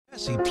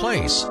Classy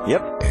place.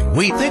 Yep. And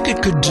we think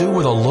it could do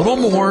with a little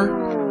more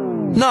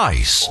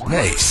nice.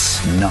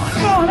 Nice. Nice.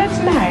 Oh, that's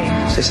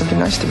nice. Say something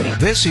nice to me.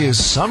 This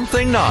is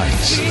Something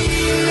Nice.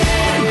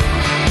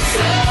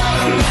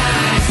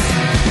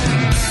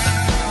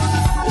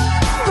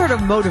 Heard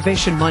of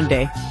Motivation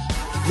Monday.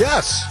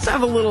 Yes. Let's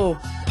have a little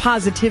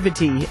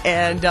positivity.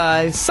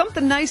 And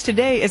something nice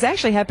today is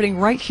actually happening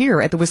right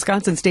here at the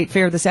Wisconsin State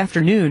Fair this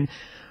afternoon.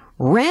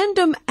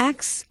 Random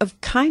acts of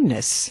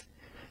kindness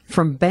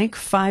from Bank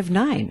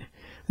 5-9.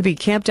 They'll be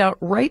camped out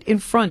right in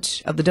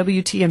front of the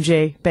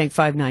WTMJ Bank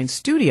 5-9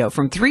 studio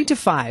from 3 to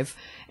 5.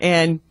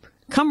 And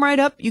come right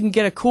up. You can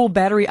get a cool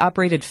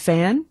battery-operated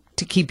fan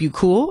to keep you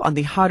cool on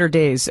the hotter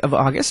days of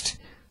August.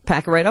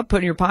 Pack it right up, put it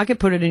in your pocket,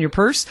 put it in your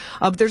purse.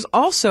 But there's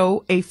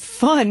also a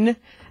fun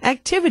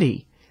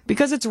activity.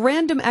 Because it's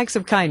random acts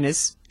of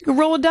kindness, you can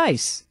roll a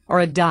dice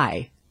or a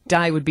die.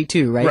 Die would be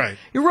 2, right? Right.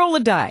 You roll a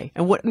die,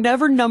 and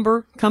whatever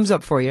number comes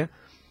up for you,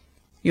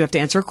 you have to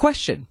answer a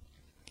question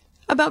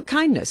about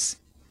kindness.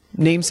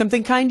 Name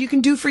something kind you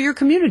can do for your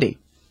community.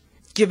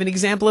 Give an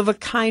example of a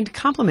kind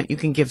compliment you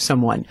can give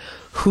someone.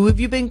 Who have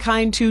you been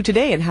kind to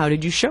today, and how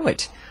did you show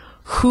it?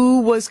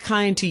 Who was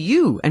kind to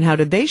you, and how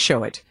did they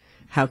show it?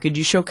 How could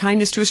you show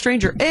kindness to a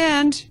stranger?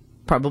 And,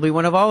 probably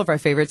one of all of our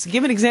favorites,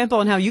 give an example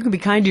on how you can be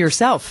kind to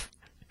yourself.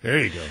 There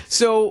you go.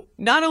 So,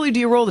 not only do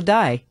you roll the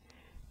die,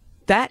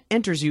 that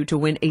enters you to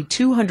win a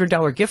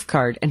 $200 gift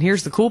card. And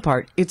here's the cool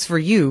part. It's for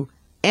you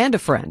and a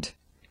friend.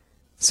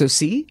 So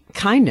see,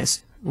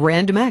 kindness,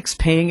 random acts,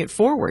 paying it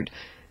forward.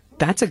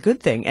 That's a good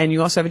thing. And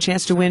you also have a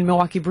chance to win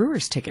Milwaukee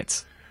Brewers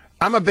tickets.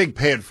 I'm a big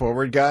pay it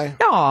forward guy.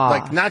 Aw.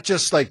 Like, not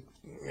just like,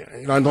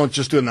 I don't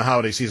just do it in the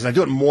holiday season. I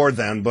do it more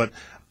then, but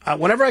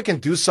whenever I can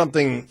do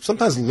something,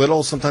 sometimes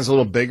little, sometimes a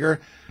little bigger,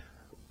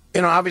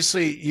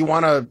 obviously you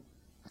want to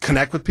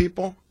connect with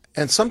people.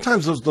 And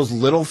sometimes those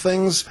little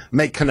things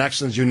make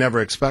connections you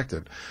never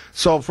expected.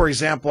 So, for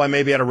example, I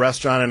may be at a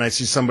restaurant and I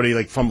see somebody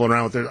like fumbling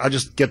around with I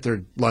just get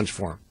their lunch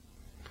for them.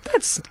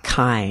 That's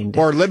kind.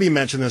 Or Libby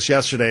mentioned this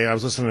yesterday. I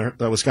was listening to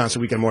the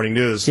Wisconsin Weekend Morning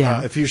News.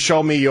 Yeah. If you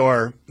show me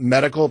your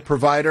medical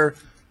provider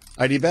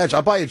ID badge,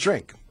 I'll buy you a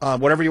drink,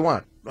 whatever you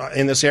want,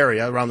 in this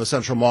area around the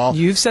Central Mall.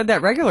 You've said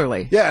that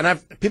regularly. Yeah,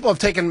 and people have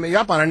taken me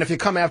up on it. And if you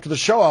come after the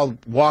show, I'll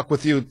walk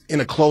with you in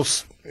a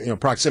close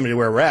proximity to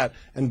where we're at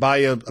and buy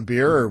you a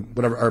beer or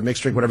whatever, or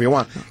mixed drink, whatever you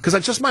want. Because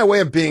that's just my way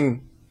of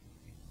being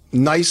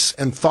nice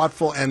and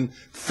thoughtful and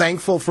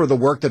thankful for the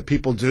work that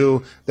people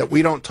do that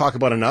we don't talk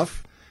about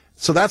enough.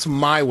 So that's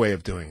my way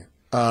of doing it.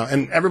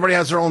 And everybody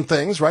has their own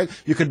things, right?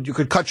 You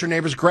could cut your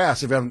neighbor's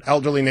grass if you have an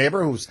elderly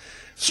neighbor who's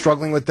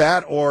struggling with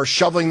that, or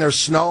shoveling their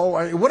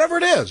snow, whatever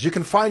it is. You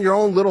can find your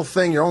own little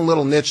thing, your own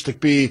little niche to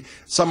be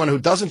someone who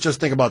doesn't just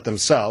think about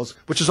themselves,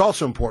 which is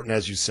also important,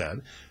 as you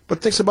said,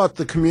 but thinks about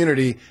the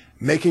community,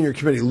 making your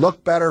community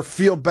look better,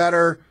 feel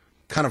better,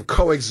 kind of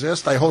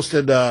coexist. I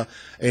hosted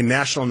a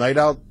National Night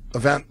Out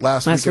event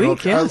last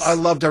week. Yes. I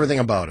loved everything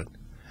about it.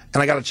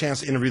 And I got a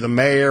chance to interview the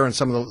mayor and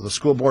some of the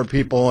school board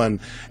people and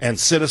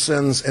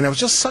citizens. And it was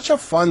just such a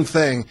fun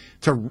thing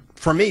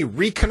for me,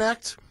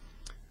 reconnect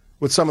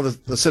with some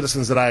of the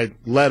citizens that I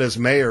led as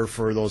mayor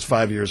for those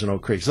 5 years in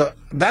Oak Creek. So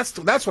that's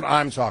what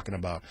I'm talking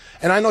about.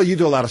 And I know you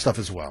do a lot of stuff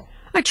as well.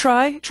 I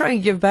try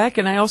and give back.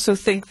 And I also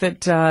think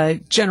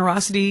that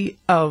generosity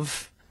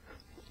of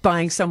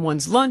buying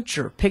someone's lunch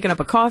or picking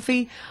up a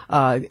coffee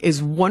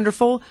is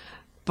wonderful.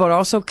 But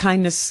also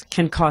kindness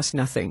can cost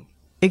nothing.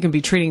 It can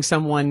be treating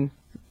someone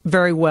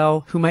very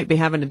well who might be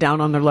having a down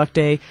on their luck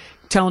day,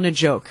 telling a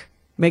joke,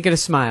 make it a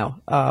smile.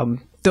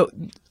 The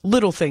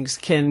little things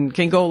can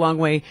go a long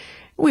way.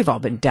 We've all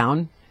been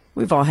down.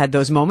 We've all had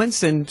those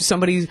moments, and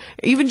somebody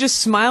even just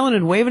smiling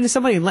and waving to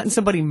somebody and letting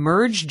somebody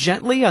merge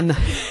gently in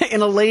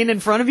a lane in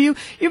front of you,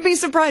 you'd be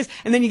surprised.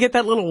 And then you get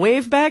that little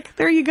wave back.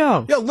 There you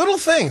go. Yeah, little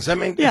things. I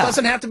mean, It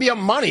doesn't have to be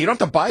money. You don't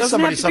have to buy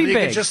somebody something. You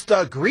can just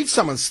greet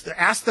someone,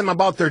 ask them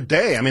about their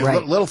day. I mean,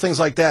 right. Little things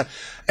like that.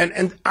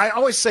 And I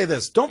always say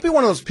this: don't be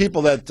one of those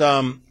people that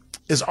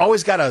is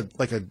always got a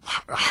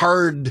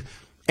hard,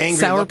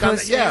 angry look on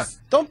it. Yeah,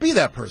 don't be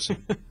that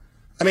person.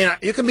 I mean,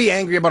 you can be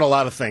angry about a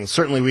lot of things.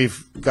 Certainly,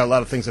 we've got a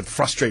lot of things that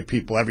frustrate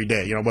people every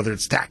day, whether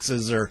it's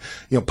taxes or,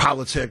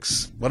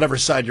 politics, whatever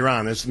side you're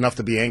on, there's enough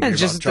to be angry and about.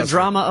 Just the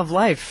drama of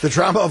life. The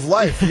drama of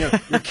life. Your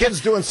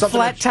kid's doing something.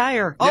 Flat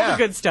tire. All the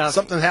good stuff.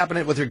 Something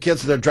happening with your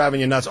kids that are driving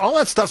you nuts. All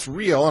that stuff's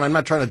real, and I'm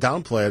not trying to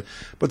downplay it.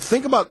 But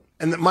think about,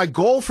 and my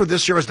goal for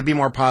this year is to be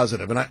more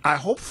positive. And I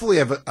hopefully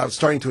I'm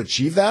starting to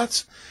achieve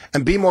that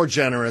and be more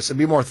generous and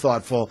be more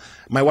thoughtful.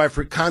 My wife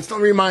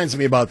constantly reminds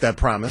me about that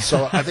promise.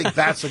 So I think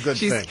that's a good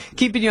She's thing.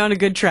 Keeping you on a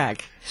good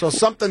track. So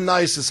something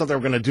nice is something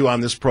we're going to do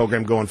on this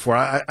program going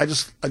forward. I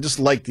just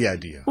like the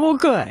idea. Well,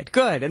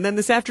 good. And then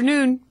this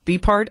afternoon, be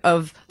part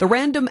of the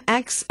Random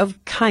Acts of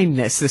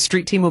Kindness. The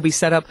street team will be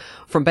set up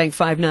from Bank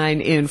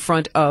 5-9 in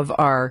front of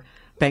our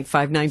Bank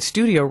 5-9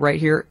 studio right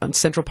here on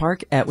Central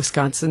Park at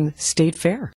Wisconsin State Fair.